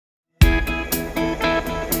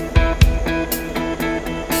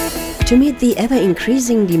To meet the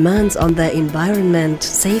ever-increasing demands on the environment,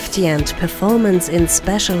 safety and performance in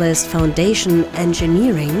specialist foundation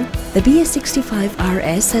engineering, the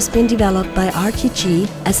BS65RS has been developed by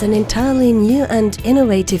RTG as an entirely new and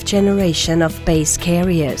innovative generation of base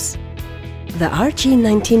carriers. The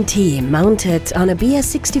RG19T, mounted on a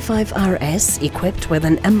BS65RS equipped with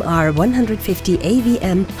an MR150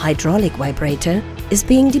 AVM hydraulic vibrator, is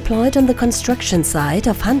being deployed on the construction site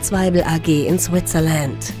of Hans Weibel AG in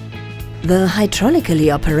Switzerland. The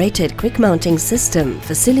hydraulically operated quick mounting system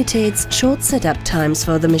facilitates short setup times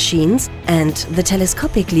for the machines, and the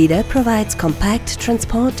telescopic leader provides compact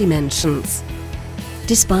transport dimensions.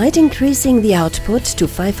 Despite increasing the output to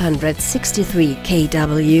 563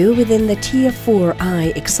 kW within the Tier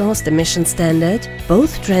 4i exhaust emission standard,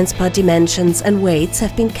 both transport dimensions and weights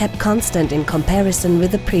have been kept constant in comparison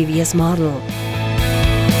with the previous model.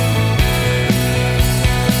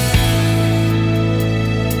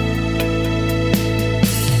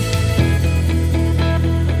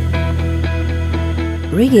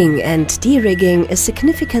 Rigging and de-rigging is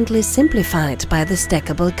significantly simplified by the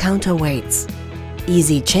stackable counterweights.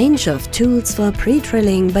 Easy change of tools for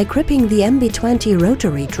pre-drilling by gripping the MB20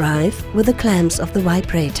 rotary drive with the clamps of the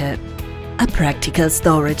vibrator. A practical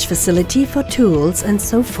storage facility for tools and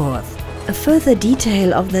so forth. A further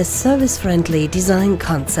detail of the service-friendly design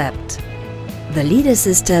concept. The leader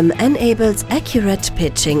system enables accurate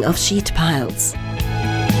pitching of sheet piles.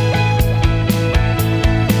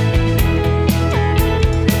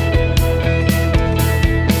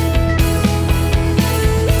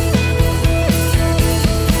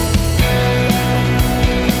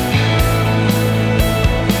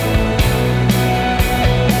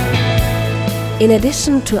 In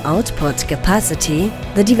addition to output capacity,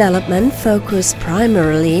 the development focused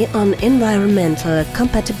primarily on environmental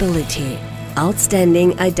compatibility.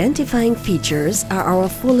 Outstanding identifying features are our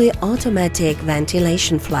fully automatic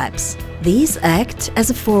ventilation flaps. These act as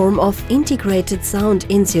a form of integrated sound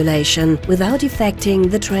insulation without affecting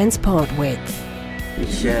the transport width.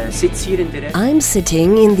 I'm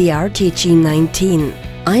sitting in the RTG19.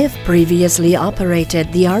 I have previously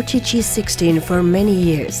operated the RTG16 for many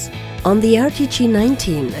years. On the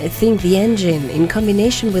RTG19, I think the engine, in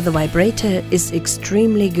combination with the vibrator, is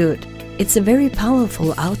extremely good. It's a very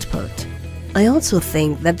powerful output. I also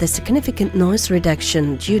think that the significant noise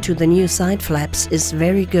reduction due to the new side flaps is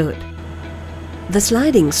very good. The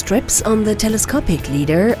sliding strips on the telescopic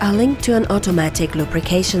leader are linked to an automatic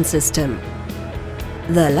lubrication system.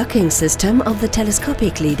 The locking system of the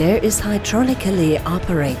telescopic leader is hydraulically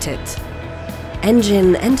operated.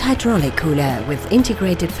 Engine and hydraulic cooler with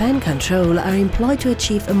integrated fan control are employed to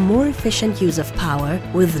achieve a more efficient use of power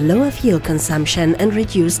with lower fuel consumption and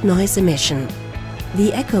reduced noise emission.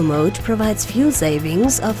 The Eco mode provides fuel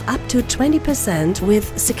savings of up to 20%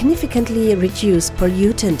 with significantly reduced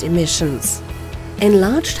pollutant emissions.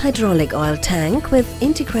 Enlarged hydraulic oil tank with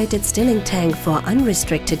integrated stilling tank for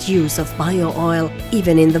unrestricted use of bio-oil,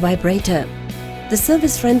 even in the vibrator. The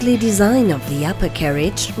service-friendly design of the upper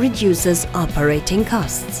carriage reduces operating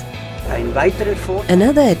costs.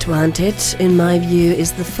 Another advantage, in my view,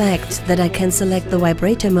 is the fact that I can select the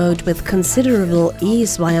vibrator mode with considerable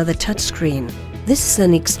ease via the touchscreen. This is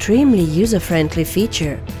an extremely user-friendly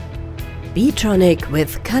feature. B-Tronic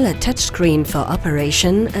with color touchscreen for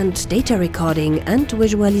operation and data recording and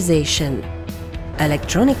visualization.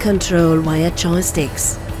 Electronic control via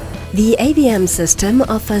joysticks. The AVM system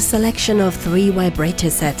offers selection of 3 vibrator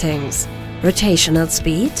settings: rotational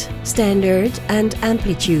speed, standard and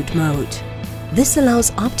amplitude mode. This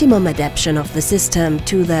allows optimum adaptation of the system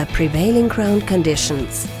to the prevailing ground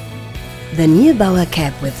conditions. The new Bauer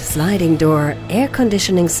cab with sliding door, air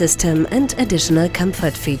conditioning system and additional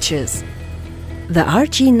comfort features. The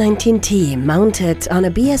RG19T, mounted on a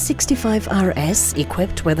BS65RS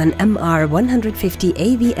equipped with an MR150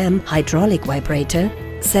 AVM hydraulic vibrator,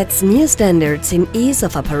 sets new standards in ease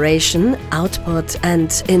of operation, output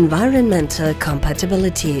and environmental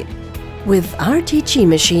compatibility. With RTG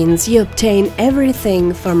machines you obtain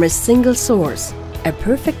everything from a single source: a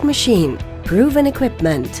perfect machine, proven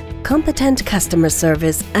equipment, competent customer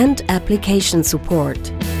service and application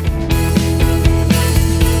support.